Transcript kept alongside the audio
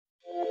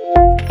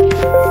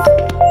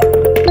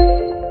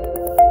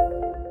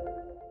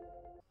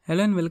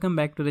Hello and welcome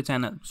back to the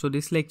channel. So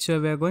this lecture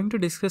we are going to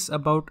discuss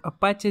about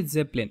Apache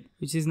Zeppelin,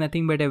 which is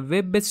nothing but a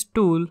web-based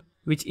tool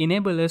which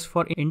enables us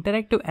for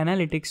interactive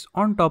analytics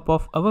on top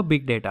of our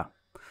big data.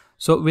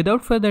 So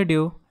without further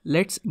ado,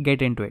 let's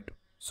get into it.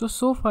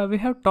 So far we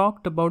have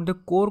talked about the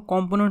core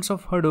components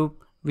of Hadoop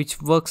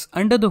which works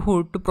under the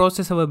hood to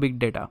process our big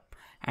data.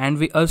 And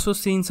we also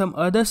seen some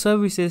other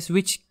services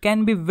which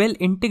can be well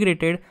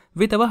integrated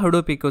with our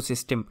Hadoop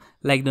ecosystem,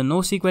 like the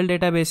NoSQL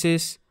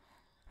databases,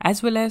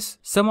 as well as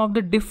some of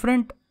the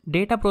different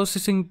data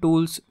processing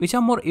tools which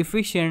are more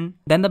efficient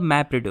than the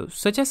MapReduce,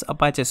 such as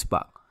Apache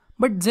Spark.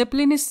 But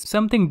Zeppelin is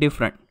something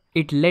different.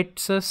 It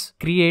lets us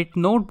create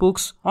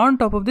notebooks on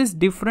top of these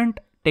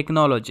different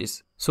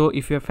technologies. So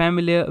if you're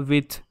familiar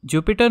with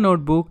Jupyter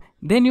Notebook,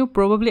 then you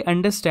probably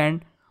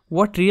understand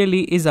what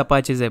really is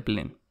Apache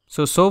Zeppelin.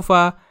 So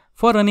far,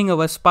 for running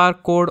our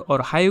Spark code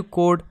or Hive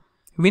code,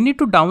 we need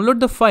to download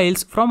the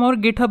files from our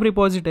GitHub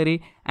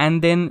repository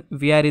and then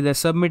we are either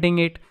submitting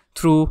it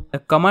through a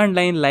command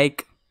line,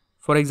 like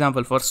for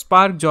example for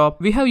Spark job,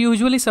 we have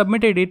usually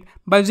submitted it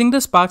by using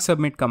the Spark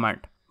submit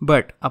command.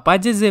 But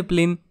Apache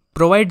Zeppelin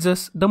provides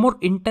us the more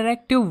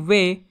interactive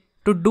way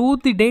to do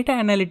the data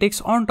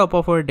analytics on top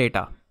of our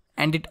data.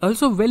 And it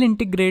also well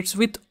integrates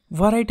with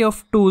variety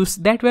of tools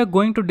that we are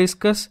going to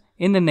discuss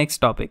in the next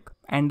topic.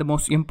 And the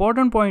most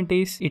important point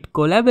is it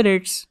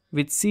collaborates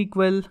with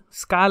SQL,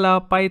 Scala,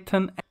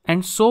 Python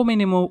and so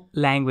many more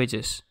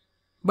languages.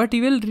 But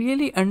you will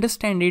really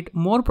understand it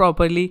more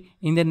properly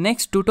in the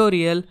next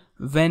tutorial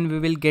when we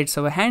will get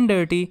our hand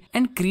dirty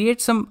and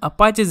create some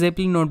Apache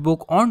Zeppelin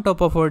notebook on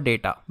top of our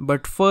data.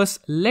 But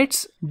first,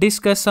 let's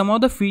discuss some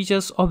of the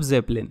features of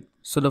Zeppelin.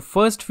 So the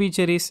first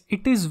feature is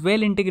it is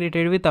well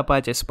integrated with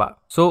Apache Spark.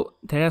 So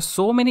there are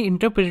so many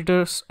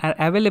interpreters are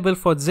available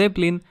for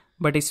Zeppelin,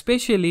 but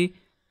especially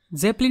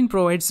Zeppelin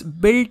provides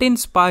built-in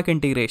Spark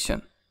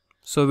integration.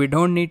 So we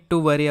don't need to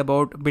worry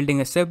about building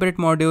a separate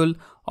module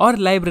or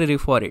library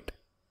for it.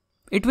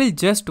 It will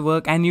just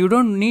work and you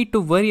don't need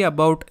to worry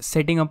about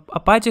setting up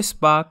Apache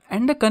Spark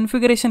and the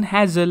configuration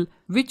hassle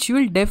which you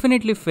will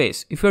definitely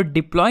face if you're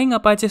deploying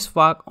Apache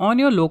Spark on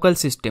your local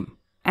system.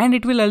 And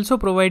it will also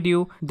provide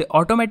you the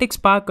automatic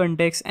Spark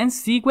context and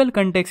SQL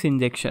context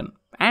injection.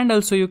 And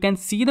also you can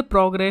see the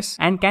progress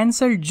and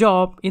cancel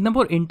job in a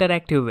more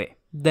interactive way.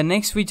 The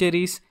next feature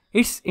is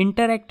its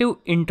interactive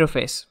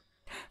interface.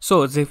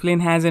 So Zeppelin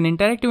has an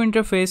interactive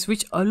interface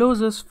which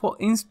allows us for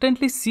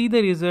instantly see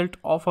the result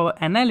of our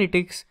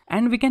analytics,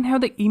 and we can have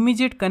the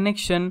immediate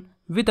connection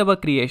with our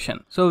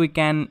creation. So we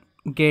can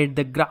get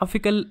the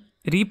graphical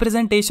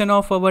representation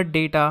of our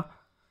data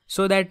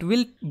so that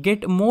we'll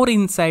get more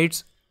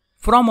insights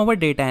from our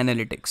data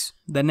analytics.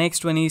 The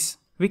next one is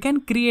we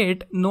can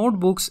create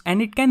notebooks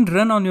and it can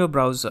run on your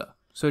browser.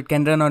 So it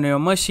can run on your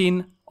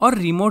machine or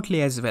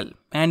remotely as well.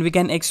 And we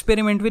can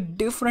experiment with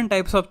different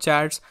types of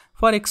charts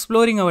for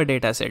exploring our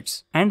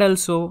datasets. And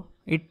also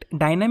it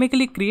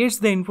dynamically creates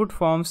the input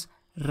forms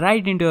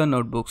right into your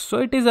notebooks. So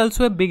it is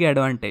also a big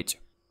advantage.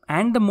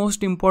 And the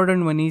most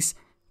important one is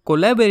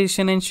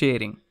collaboration and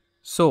sharing.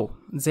 So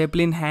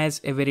Zeppelin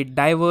has a very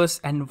diverse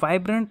and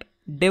vibrant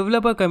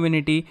developer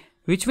community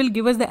which will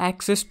give us the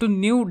access to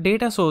new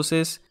data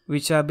sources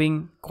which are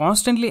being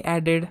constantly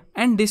added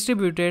and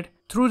distributed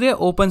through their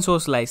open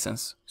source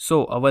license.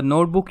 So our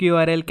notebook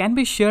URL can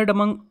be shared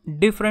among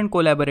different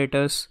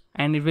collaborators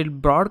and it will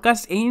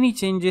broadcast any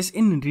changes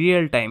in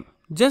real time,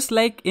 just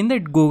like in the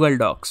Google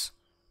Docs,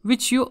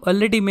 which you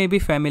already may be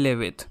familiar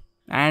with.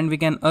 And we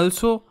can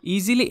also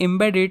easily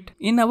embed it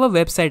in our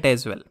website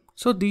as well.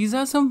 So these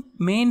are some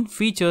main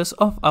features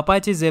of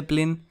Apache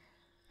Zeppelin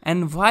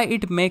and why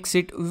it makes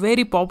it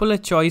very popular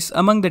choice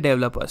among the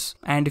developers.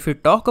 And if you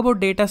talk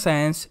about data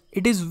science,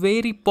 it is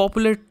very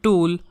popular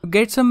tool to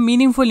get some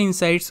meaningful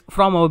insights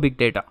from our big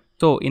data.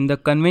 So in the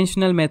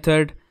conventional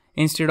method,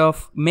 instead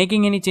of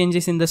making any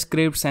changes in the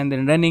scripts and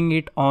then running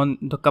it on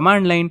the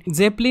command line,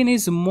 Zeppelin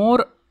is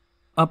more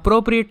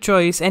appropriate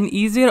choice and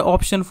easier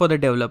option for the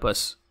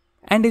developers.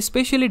 And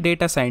especially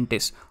data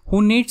scientists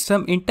who need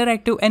some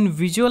interactive and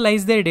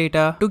visualize their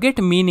data to get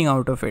meaning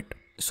out of it.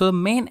 So the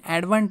main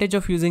advantage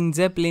of using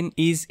Zeppelin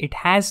is it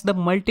has the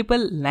multiple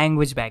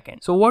language backend.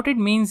 So what it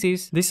means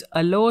is this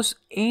allows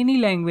any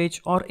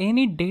language or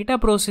any data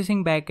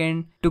processing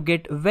backend to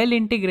get well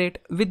integrate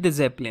with the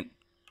Zeppelin.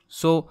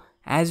 So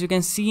as you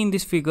can see in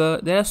this figure,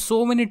 there are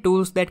so many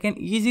tools that can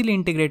easily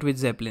integrate with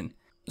Zeppelin.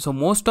 So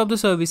most of the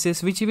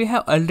services which we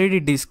have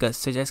already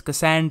discussed, such as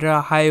Cassandra,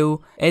 Hive,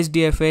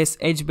 HDFS,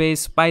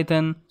 HBase,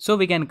 Python. So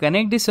we can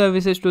connect these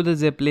services to the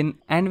Zeppelin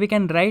and we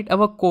can write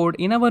our code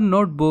in our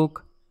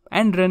notebook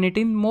and run it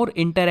in more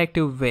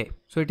interactive way.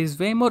 So it is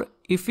way more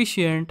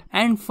efficient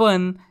and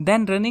fun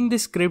than running the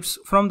scripts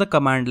from the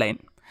command line.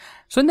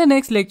 So in the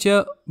next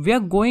lecture, we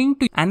are going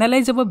to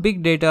analyze our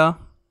big data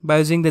by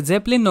using the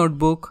Zeppelin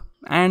notebook,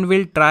 and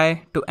we'll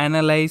try to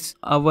analyze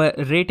our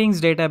ratings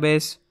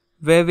database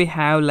where we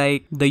have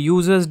like the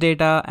users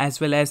data as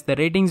well as the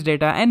ratings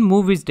data and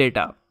movies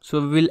data. So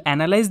we will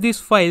analyze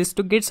these files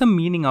to get some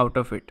meaning out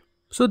of it.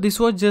 So this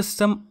was just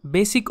some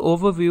basic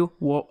overview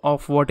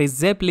of what is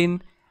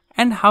Zeppelin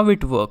and how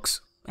it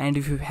works. And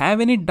if you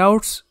have any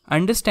doubts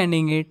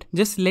understanding it,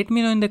 just let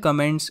me know in the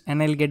comments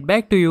and I'll get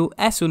back to you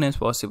as soon as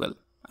possible.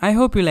 I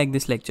hope you like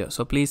this lecture,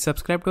 so please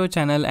subscribe to our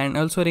channel and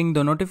also ring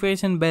the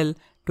notification bell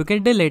to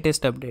get the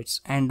latest updates.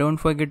 And don't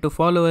forget to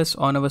follow us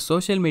on our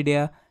social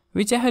media,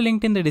 which I have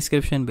linked in the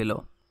description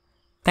below.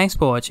 Thanks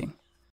for watching.